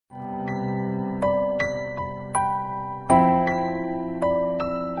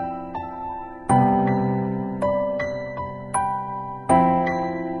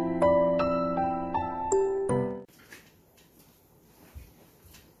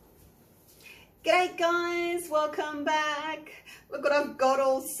G'day guys, welcome back. Look what I've got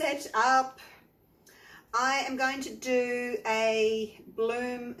all set up. I am going to do a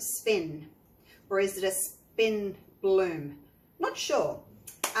bloom spin, or is it a spin bloom? Not sure.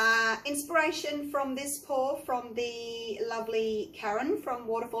 Inspiration from this pour from the lovely Karen from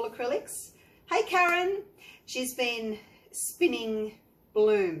Waterfall Acrylics. Hey Karen, she's been spinning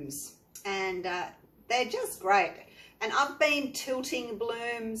blooms and they're just great. And I've been tilting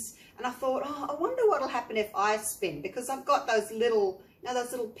blooms and I thought, oh, I wonder what'll happen if I spin, because I've got those little, you know,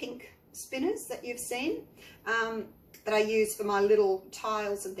 those little pink spinners that you've seen that I use for my little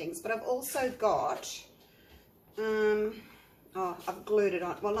tiles and things. But I've also got, oh, I've glued it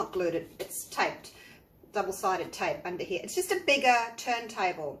on, well, not glued it, it's taped, double-sided tape under here. It's just a bigger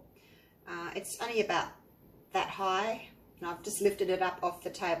turntable. It's only about that high, and I've just lifted it up off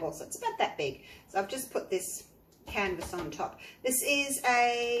the table, so it's about that big. So I've just put this canvas on top. This is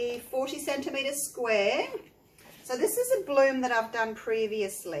a 40 centimeter square. So this is a bloom that I've done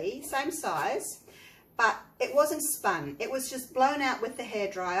previously, same size, but it wasn't spun. It was just blown out with the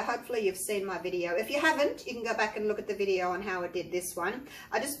hairdryer. Hopefully you've seen my video. If you haven't, you can go back and look at the video on how I did this one.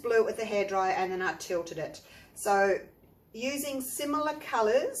 I just blew it with the hairdryer and then I tilted it. So using similar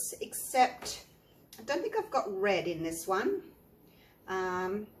colors, except I don't think I've got red in this one.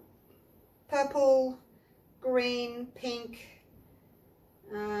 Purple, green, pink,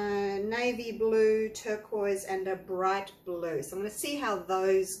 navy blue, turquoise, and a bright blue. So I'm going to see how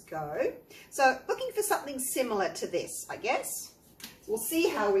those go. So looking for something similar to this, I guess. So we'll see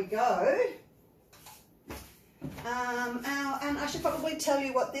how we go. And I should probably tell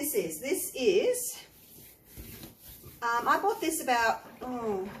you what this is. This is, I bought this about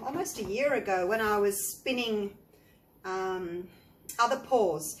almost a year ago when I was spinning other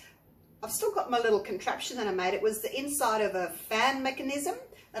pours. I've still got my little contraption that I made. It was the inside of a fan mechanism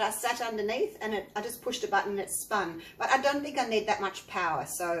that I sat underneath, and I just pushed a button and it spun. But I don't think I need that much power,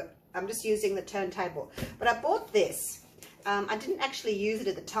 so I'm just using the turntable. But I bought this. I didn't actually use it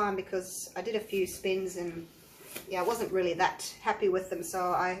at the time because I did a few spins and yeah, I wasn't really that happy with them, so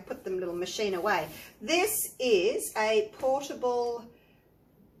I put them little machine away. This is a portable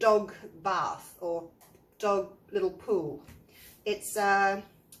dog bath or dog little pool. It's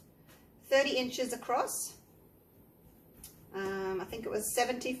 30 inches across. I think it was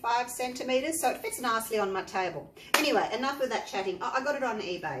 75 centimeters, so it fits nicely on my table. Anyway, enough of that chatting. Oh, I got it on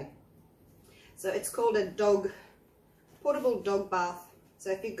eBay. So it's called a portable dog bath.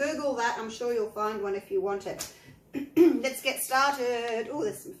 So if you Google that, I'm sure you'll find one if you want it. Let's get started. Oh,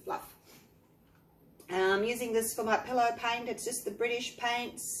 there's some fluff. I'm using this for my pillow paint. It's just the British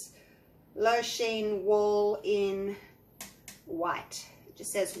Paints Low Sheen Wall in white. It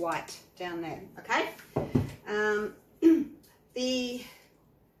just says white down there, okay? The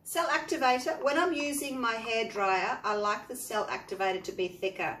cell activator, when I'm using my hairdryer, I like the cell activator to be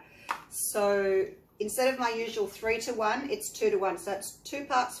thicker. So instead of my usual 3-to-1, it's 2-to-1. So it's 2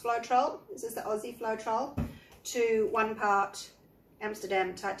 parts Floetrol, this is the Aussie Floetrol, to 1 part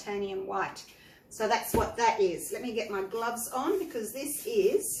Amsterdam Titanium white. So that's what that is. Let me get my gloves on because this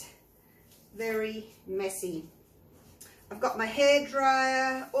is very messy. I've got my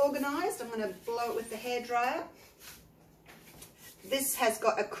hairdryer organised. I'm going to blow it with the hairdryer. This has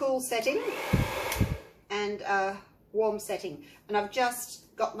got a cool setting and a warm setting. And I've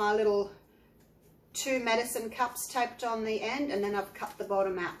just got my little 2 medicine cups taped on the end, and then I've cut the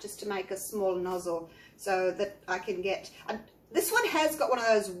bottom out just to make a small nozzle so that I can get... this one has got one of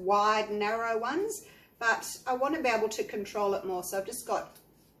those wide, narrow ones, but I want to be able to control it more. So I've just got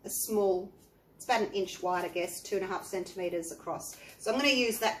a small... it's about 1 inch wide, I guess, 2.5 centimeters across. So I'm going to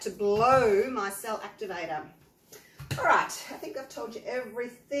use that to blow my cell activator. All right, I think I've told you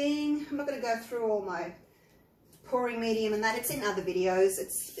everything. I'm not going to go through all my pouring medium and that. It's in other videos.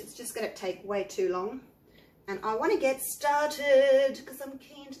 It's just going to take way too long. And I want to get started because I'm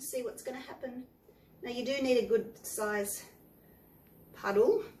keen to see what's going to happen. Now, you do need a good size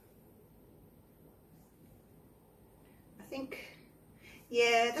puddle. I think...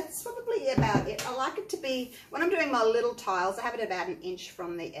 yeah, that's probably about it. I like it to be, when I'm doing my little tiles, I have it about 1 inch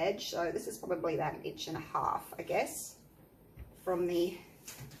from the edge. So this is probably about 1.5 inches, I guess, from the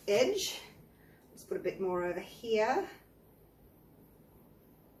edge. Let's put a bit more over here.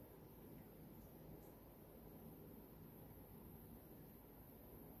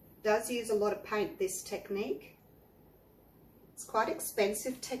 It does use a lot of paint, this technique. It's quite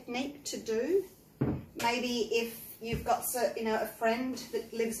expensive technique to do. Maybe if you've got, you know, a friend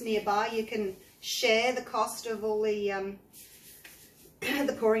that lives nearby, you can share the cost of all the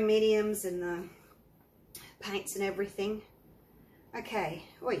pouring mediums and the paints and everything. Okay,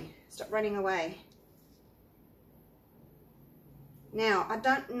 oi, stop running away. Now, I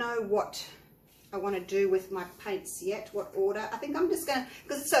don't know what I want to do with my paints yet, what order. I think I'm just going to,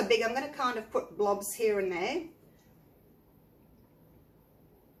 because it's so big, I'm going to kind of put blobs here and there.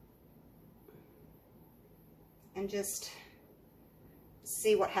 And just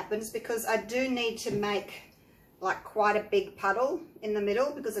see what happens, because I do need to make like quite a big puddle in the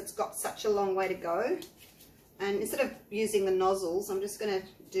middle because it's got such a long way to go. And instead of using the nozzles, I'm just going to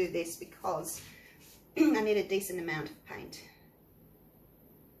do this because I need a decent amount of paint.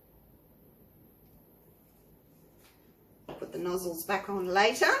 Put the nozzles back on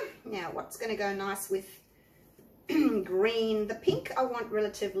later. Now, what's going to go nice with green? The pink I want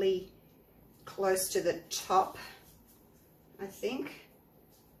relatively close to the top, I think.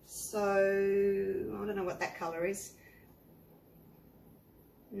 So, I don't know what that colour is.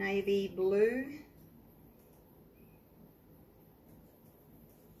 Navy blue.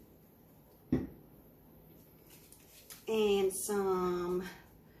 And some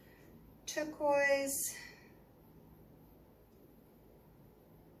turquoise.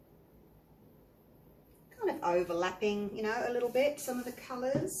 Kind of overlapping, you know, a little bit, some of the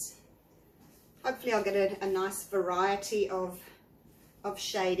colours. Hopefully I'll get a nice variety of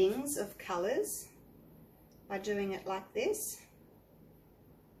shadings of colours by doing it like this.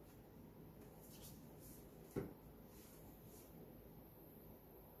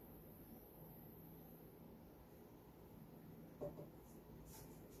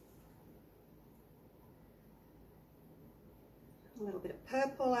 A little bit of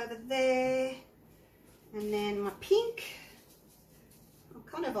purple over there. And then my pink. I'm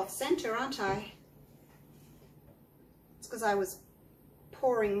kind of off center, aren't I? It's because I was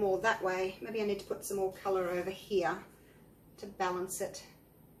pouring more that way. Maybe I need to put some more colour over here to balance it.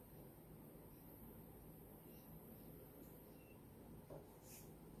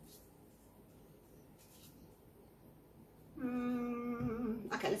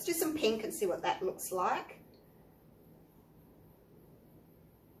 Okay, let's do some pink and see what that looks like.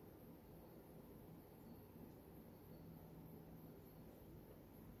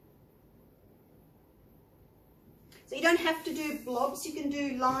 So you don't have to do blobs, you can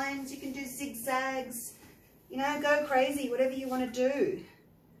do lines, you can do zigzags, you know, go crazy, whatever you want to do.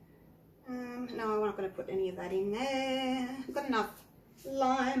 No, I'm not going to put any of that in there. I've got enough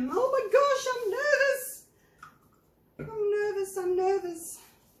lime. Oh my gosh, I'm nervous.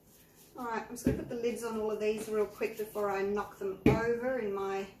 All right, I'm just going to put the lids on all of these real quick before I knock them over in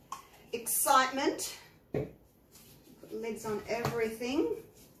my excitement. Put lids on everything.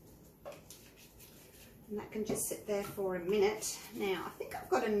 And that can just sit there for a minute. Now, I think I've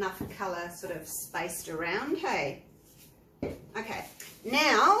got enough colour sort of spaced around, hey? Okay,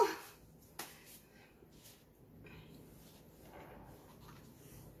 now,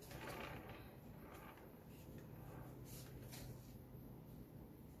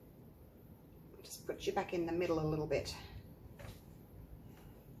 just put you back in the middle a little bit.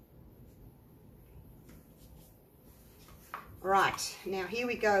 Right, now here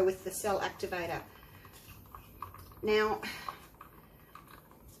we go with the cell activator. Now,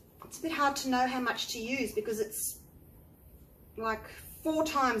 it's a bit hard to know how much to use because it's like 4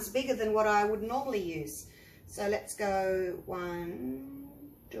 times bigger than what I would normally use. So let's go 1,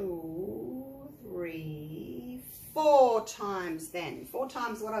 2, 3, 4 times then. 4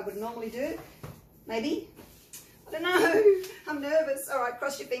 times what I would normally do, maybe. I don't know, I'm nervous. All right,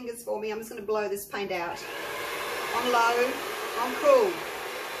 cross your fingers for me. I'm just going to blow this paint out. On low, on cool.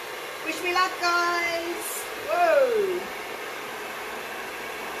 Wish me luck, guys. Whoa!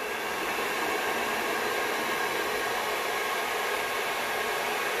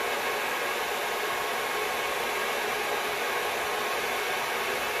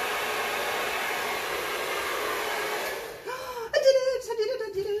 I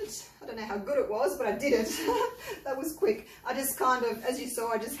did it. I don't know how good it was, but I did it. That was quick. I just kind of, as you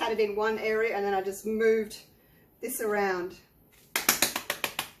saw, I just had it in one area and then I just moved this around.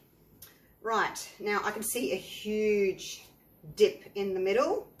 Right, now I can see a huge dip in the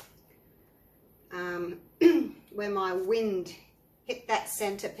middle where my wind hit that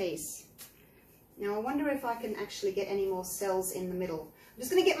centerpiece. Now I wonder if I can actually get any more cells in the middle. I'm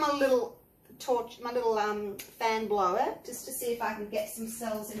just going to get my little torch, my little fan blower, just to see if I can get some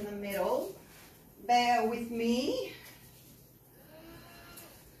cells in the middle. Bear with me.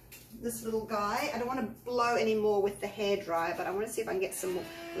 This little guy. I don't want to blow any more with the hairdryer, but I want to see if I can get some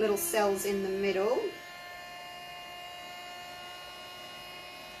little cells in the middle.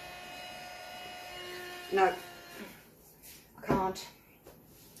 No, I can't.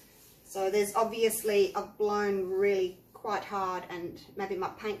 So there's obviously, I've blown really quite hard and maybe my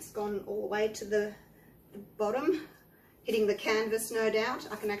paint's gone all the way to the bottom, hitting the canvas, no doubt.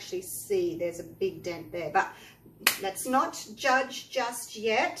 I can actually see there's a big dent there, but let's not judge just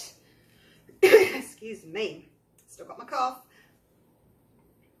yet. Excuse me, still got my cough.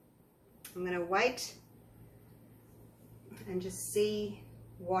 I'm going to wait and just see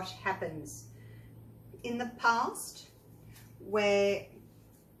what happens. In the past, where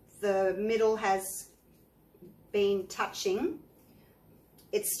the middle has been touching,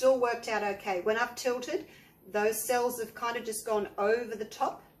 it still worked out okay. When I've tilted, those cells have kind of just gone over the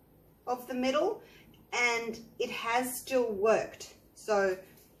top of the middle, and it has still worked. So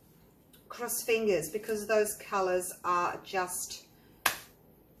cross fingers, because those colors are just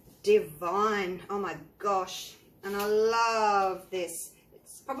divine. Oh my gosh. And I love this.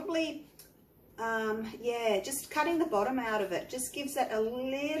 It's probably yeah, just cutting the bottom out of it just gives that a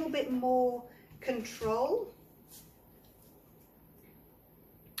little bit more control.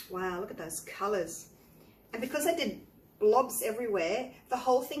 Wow, look at those colors. And because I did blobs everywhere, the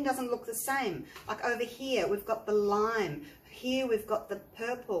whole thing doesn't look the same. Like over here, we've got the lime. Here we've got the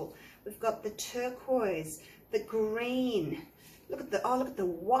purple. We've got the turquoise, the green. Look at the, oh, look at the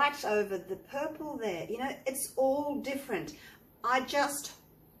white over the purple there. You know, it's all different. I just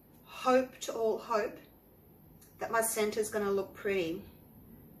hope that my center is going to look pretty,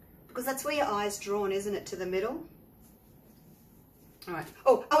 because that's where your eye's drawn, isn't it, to the middle? All right.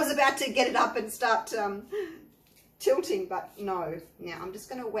 Oh, I was about to get it up and start tilting, but no. Now I'm just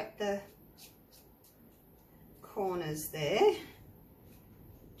going to wet the corners there,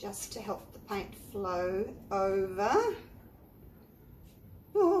 just to help the paint flow over.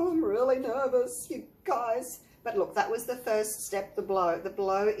 Oh, I'm really nervous, you guys. But look, that was the first step, the blow. The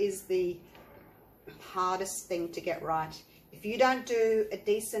blow is the hardest thing to get right. If you don't do a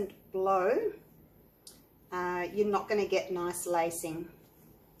decent blow, you're not going to get nice lacing.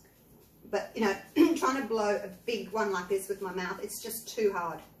 But, you know, trying to blow a big one like this with my mouth, it's just too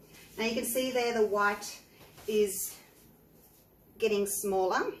hard. Now you can see there the white is getting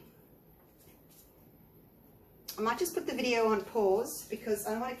smaller. I might just put the video on pause because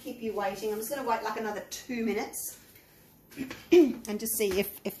I don't want to keep you waiting. I'm just going to wait like another 2 minutes and just see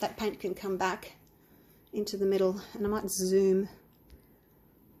if that paint can come back into the middle. And I might zoom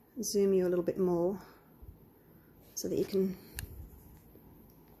you a little bit more so that you can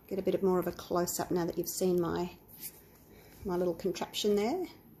get a bit more of a close-up now that you've seen my little contraption there.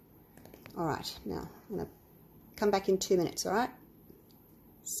 All right, now I'm going to come back in 2 minutes, all right?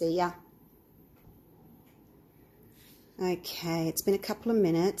 See ya. Okay, it's been a couple of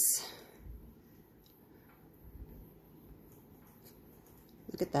minutes.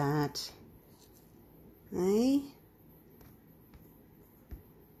 Look at that. Hey?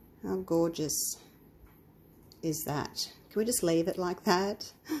 How gorgeous is that? Can we just leave it like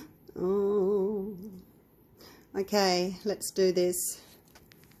that? Oh. Okay, let's do this.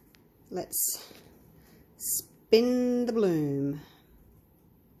 Let's spin the bloom.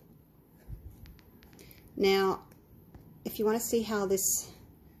 Now, if you want to see how this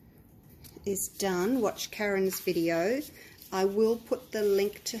is done, watch Karen's video. I will put the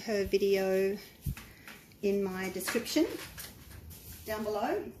link to her video in my description down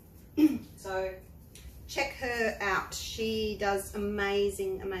below. So check her out. She does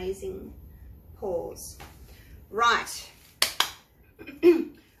amazing, amazing pours. Right.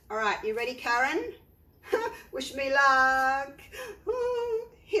 All right, you ready, Karen? Wish me luck. Oh,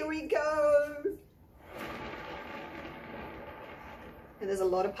 here we go. And there's a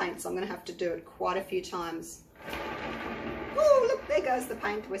lot of paint, so I'm going to have to do it quite a few times. Oh, look, there goes the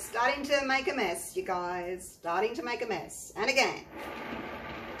paint. We're starting to make a mess, you guys. Starting to make a mess. And again.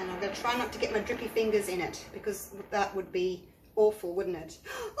 And I'm going to try not to get my drippy fingers in it, because that would be awful, wouldn't it?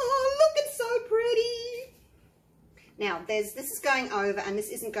 Oh, look, it's so pretty. Now, this is going over, and this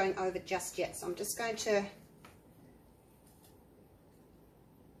isn't going over just yet. So I'm just going to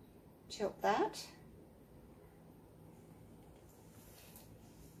tilt that.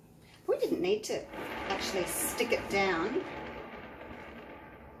 We didn't need to actually stick it down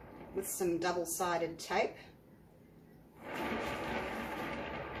with some double-sided tape.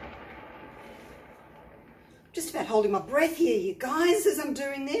 Just about holding my breath here, you guys, as I'm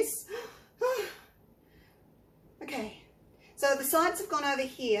doing this. Okay, so the sides have gone over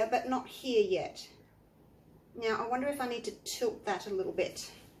here, but not here yet. Now, I wonder if I need to tilt that a little bit.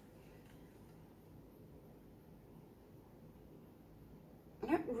 I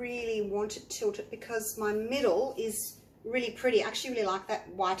don't really want to tilt it because my middle is really pretty. I actually really like that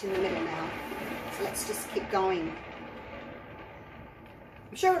white in the middle now. So let's just keep going.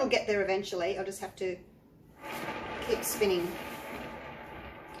 I'm sure it'll get there eventually. I'll just have to keep spinning.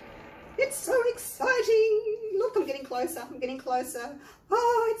 It's so exciting. Look, I'm getting closer. I'm getting closer.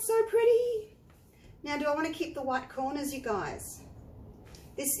 Oh, it's so pretty. Now, do I want to keep the white corners, you guys?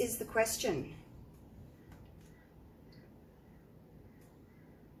 This is the question.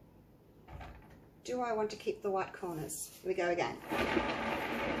 Do I want to keep the white corners? Here we go again.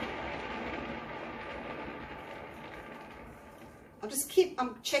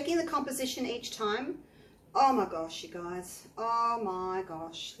 I'm checking the composition each time. Oh my gosh, you guys. Oh my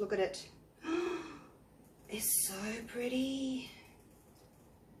gosh. Look at it. It's so pretty.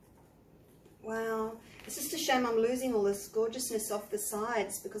 Wow. It's just a shame I'm losing all this gorgeousness off the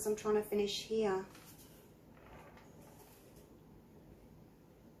sides because I'm trying to finish here.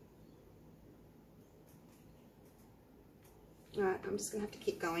 All right, I'm just going to have to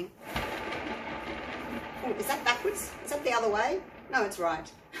keep going. Oh, is that backwards? Is that the other way? No, it's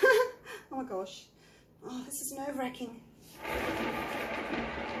right. Oh my gosh. Oh, this is nerve-wracking. I'm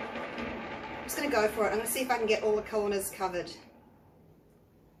just going to go for it. I'm going to see if I can get all the corners covered.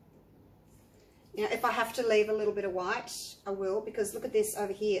 You know, if I have to leave a little bit of white, I will, because look at this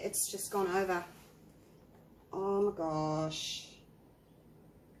over here. It's just gone over. Oh my gosh.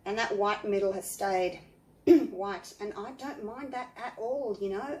 And that white middle has stayed white, and I don't mind that at all, you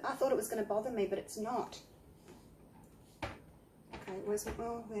know. I thought it was going to bother me, but it's not. Okay,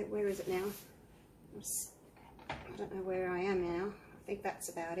 where is it now? I don't know where I am now. I think that's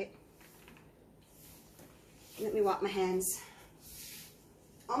about it. Let me wipe my hands.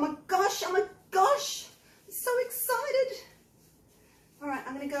 Oh my gosh, oh my gosh. I'm so excited. All right,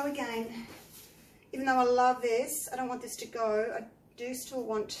 I'm going to go again. Even though I love this, I don't want this to go. I do still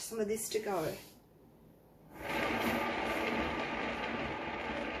want some of this to go.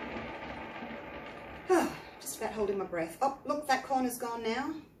 Just about holding my breath. Oh, look, that corner's gone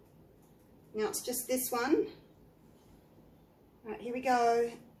now. Now it's just this one. All right, here we go.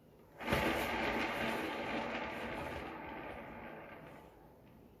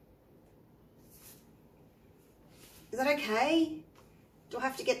 Is that okay? Do I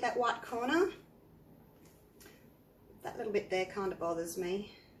have to get that white corner? That little bit there kind of bothers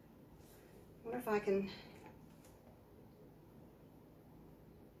me. I wonder if I can...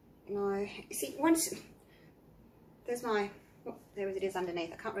 No, you see, once... There's my... Oh, there it is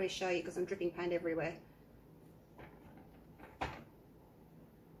underneath. I can't really show you because I'm dripping paint everywhere.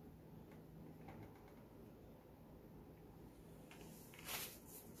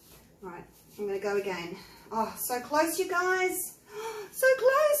 Right, I'm going to go again. Oh, so close, you guys. So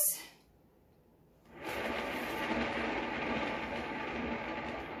close.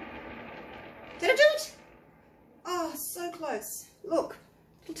 Did I do it? Oh, so close. Look,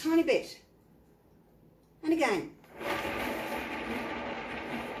 a little tiny bit. And again.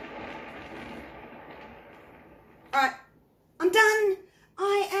 All right, I'm done.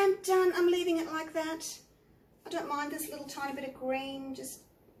 I am done. I'm leaving it like that. I don't mind this little tiny bit of green just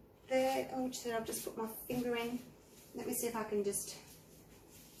there. Oh, I've just put my finger in. Let me see if I can just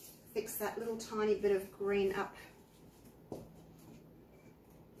fix that little tiny bit of green up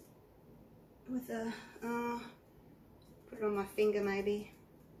with a, put it on my finger maybe.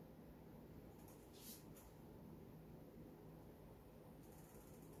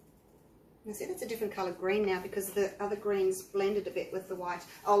 You see, that's a different colour green now because the other greens blended a bit with the white.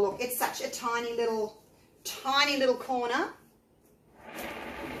 Oh look, it's such a tiny little corner.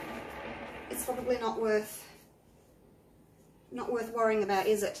 It's probably not worth worrying about,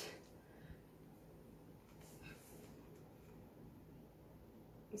 is it?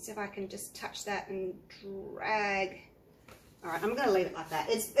 Let's see if I can just touch that and drag. All right, I'm going to leave it like that.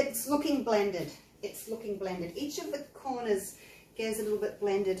 It's looking blended. It's looking blended. Each of the corners gets a little bit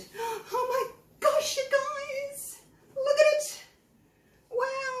blended. Oh my gosh, you guys! Look at it!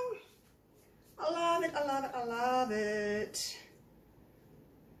 Wow! I love it, I love it, I love it.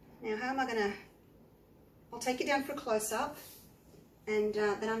 Now, how am I gonna... I'll take it down for a close-up, and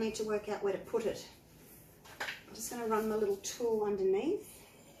then I need to work out where to put it. I'm just gonna run my little tool underneath.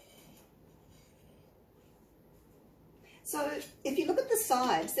 So, if you look at the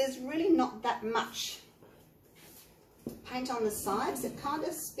sides, there's really not that much paint on the sides. It kind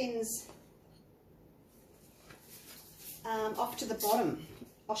of spins off to the bottom.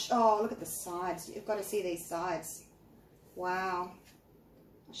 Oh, look at the sides. You've got to see these sides. Wow.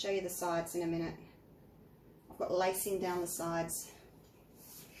 I'll show you the sides in a minute. I've got lacing down the sides.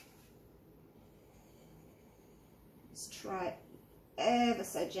 Just try ever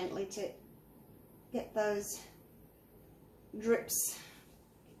so gently to get those drips.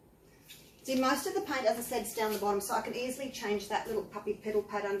 See, most of the paint, as I said, is down the bottom, so I can easily change that little puppy pedal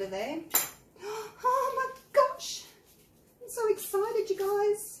pad under there. Oh my gosh! so excited, you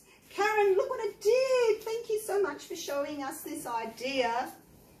guys. Karen, look what I did. Thank you so much for showing us this idea.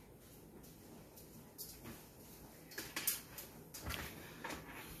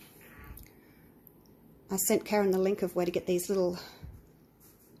 I sent Karen the link of where to get these little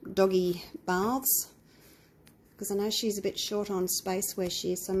doggy baths, because I know she's a bit short on space where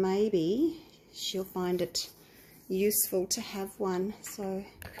she is, so maybe she'll find it useful to have one. So,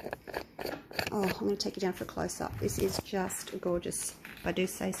 oh, I'm going to take you down for a close-up. This is just gorgeous, if I do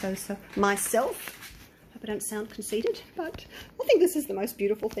say so myself. Hope I don't sound conceited, but I think this is the most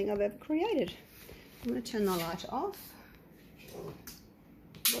beautiful thing I've ever created. I'm going to turn the light off.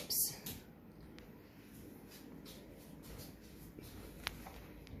 Whoops.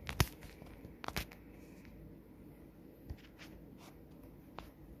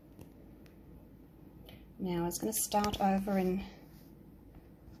 Now I was going to start over in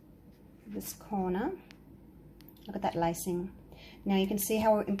this corner. Look at that lacing. Now you can see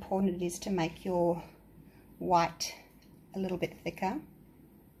how important it is to make your white a little bit thicker,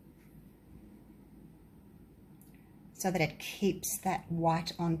 so that it keeps that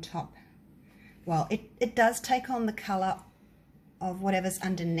white on top. Well, it does take on the colour of whatever's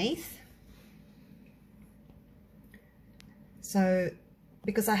underneath. So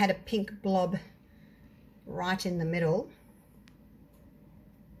because I had a pink blob right in the middle,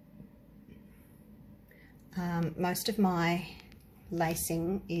 most of my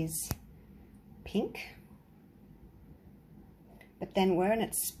lacing is pink, but then when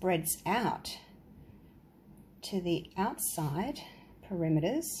it spreads out to the outside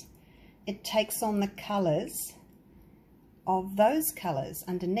perimeters, it takes on the colours of those colours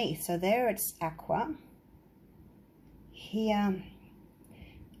underneath. So there it's aqua, here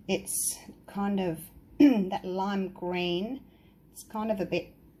it's kind of that lime green, it's kind of a bit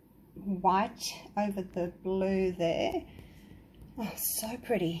white over the blue there. Oh, so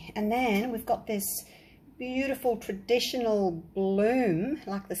pretty. And then we've got this beautiful traditional bloom,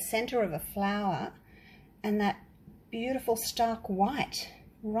 like the center of a flower, and that beautiful stark white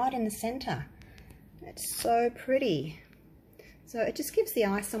right in the center. It's so pretty. So it just gives the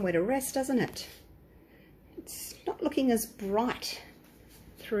eye somewhere to rest, doesn't it? It's not looking as bright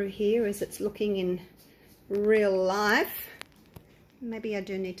through here as it's looking in real life. Maybe I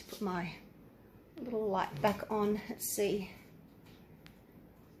do need to put my little light back on. Let's see.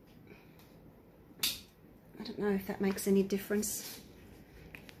 I don't know if that makes any difference.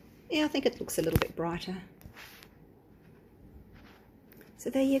 Yeah, I think it looks a little bit brighter.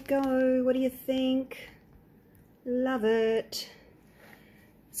 So there you go. What do you think? Love it.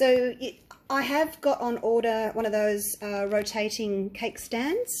 So I have got on order one of those rotating cake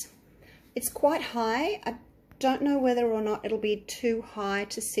stands. It's quite high. I don't know whether or not it'll be too high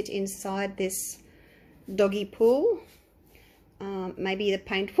to sit inside this doggy pool. Maybe the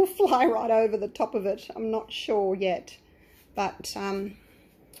paint will fly right over the top of it. I'm not sure yet, but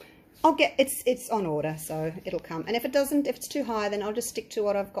I'll get it's on order, so it'll come. And if it doesn't, if it's too high, then I'll just stick to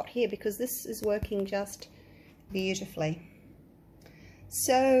what I've got here, because this is working just beautifully.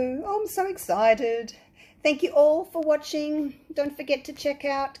 So I'm so excited. Thank you all for watching. Don't forget to check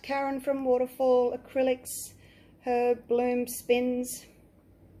out Karen from Waterfall Acrylics, her Bloom spins,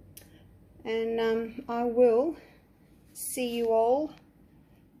 and I will see you all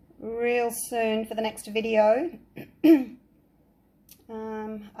real soon for the next video.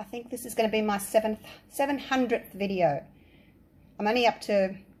 I think this is going to be my 700th video. I'm only up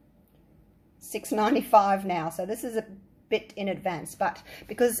to 695 now, so this is a bit in advance, but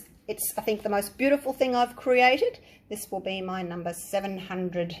because it's, I think, the most beautiful thing I've created, this will be my number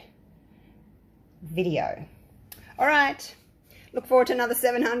 700 video. All right, look forward to another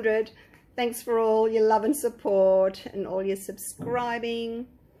 700. Thanks for all your love and support and all your subscribing.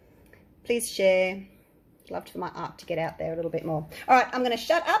 Please share. I'd love for my art to get out there a little bit more. All right, I'm going to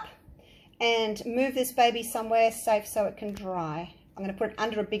shut up and move this baby somewhere safe so it can dry. I'm going to put it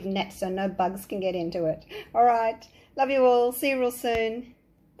under a big net so no bugs can get into it. All right, love you all. See you real soon.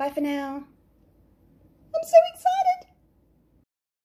 Bye for now. I'm so excited.